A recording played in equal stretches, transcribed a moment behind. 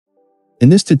In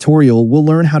this tutorial, we'll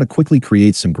learn how to quickly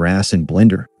create some grass in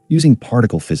Blender using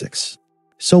particle physics.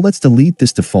 So let's delete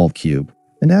this default cube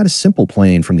and add a simple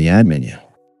plane from the Add menu.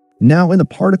 Now in the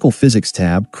Particle Physics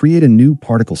tab, create a new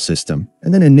particle system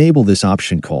and then enable this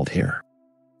option called Hair.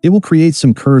 It will create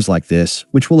some curves like this,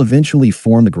 which will eventually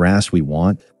form the grass we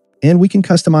want, and we can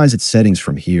customize its settings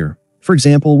from here. For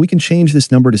example, we can change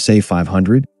this number to say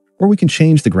 500, or we can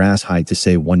change the grass height to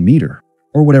say 1 meter,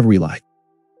 or whatever we like.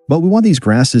 But we want these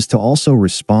grasses to also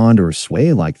respond or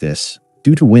sway like this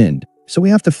due to wind, so we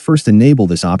have to first enable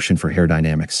this option for hair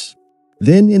dynamics.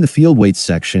 Then in the field weights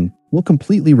section, we'll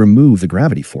completely remove the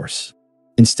gravity force.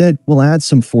 Instead, we'll add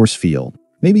some force field,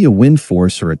 maybe a wind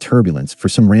force or a turbulence for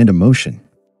some random motion.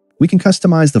 We can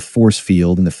customize the force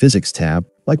field in the Physics tab,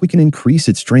 like we can increase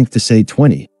its strength to say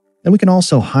 20, and we can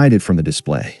also hide it from the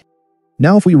display.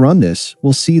 Now if we run this,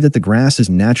 we'll see that the grass is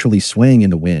naturally swaying in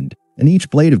the wind, and each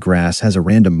blade of grass has a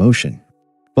random motion.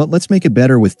 But let's make it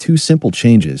better with two simple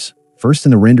changes. First,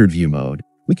 in the rendered view mode,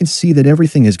 we can see that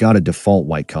everything has got a default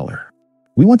white color.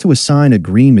 We want to assign a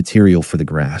green material for the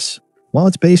grass, while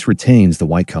its base retains the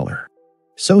white color.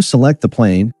 So select the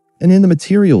plane, and in the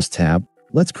Materials tab,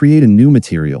 let's create a new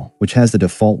material which has the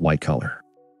default white color.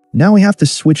 Now we have to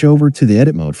switch over to the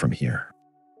Edit mode from here.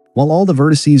 While all the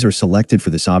vertices are selected for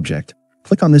this object,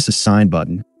 click on this Assign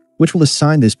button, which will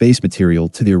assign this base material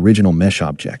to the original mesh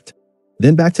object.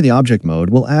 Then back to the Object mode,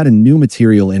 we'll add a new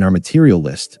material in our material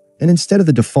list, and instead of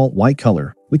the default white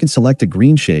color, we can select a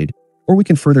green shade, or we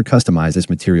can further customize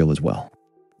this material as well.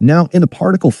 Now, in the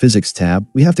Particle Physics tab,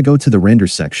 we have to go to the Render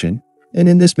section, and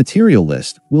in this material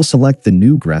list, we'll select the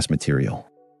new grass material.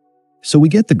 So we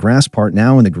get the grass part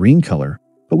now in the green color,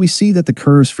 but we see that the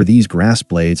curves for these grass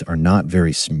blades are not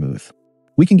very smooth.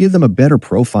 We can give them a better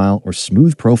profile or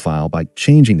smooth profile by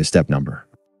changing the step number.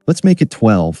 Let's make it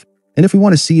 12, and if we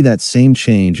want to see that same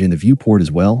change in the viewport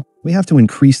as well, we have to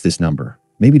increase this number,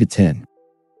 maybe to 10.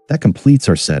 That completes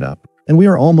our setup. And we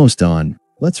are almost done.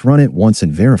 Let's run it once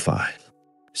and verify.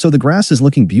 So the grass is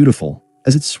looking beautiful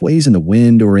as it sways in the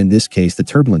wind, or in this case the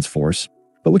turbulence force,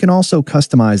 but we can also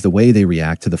customize the way they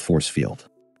react to the force field.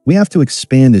 We have to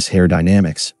expand this hair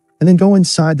dynamics and then go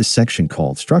inside the section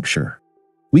called Structure.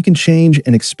 We can change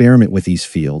and experiment with these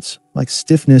fields, like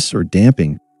stiffness or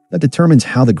damping, that determines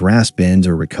how the grass bends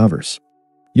or recovers.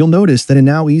 You'll notice that it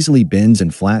now easily bends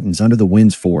and flattens under the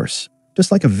wind's force,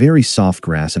 just like a very soft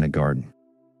grass in a garden.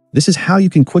 This is how you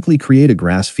can quickly create a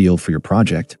grass field for your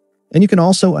project, and you can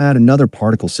also add another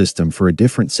particle system for a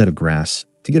different set of grass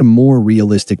to get a more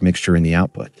realistic mixture in the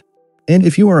output. And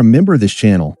if you are a member of this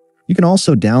channel, you can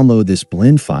also download this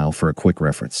blend file for a quick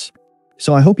reference.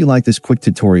 So I hope you like this quick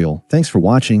tutorial. Thanks for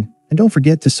watching, and don't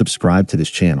forget to subscribe to this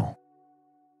channel.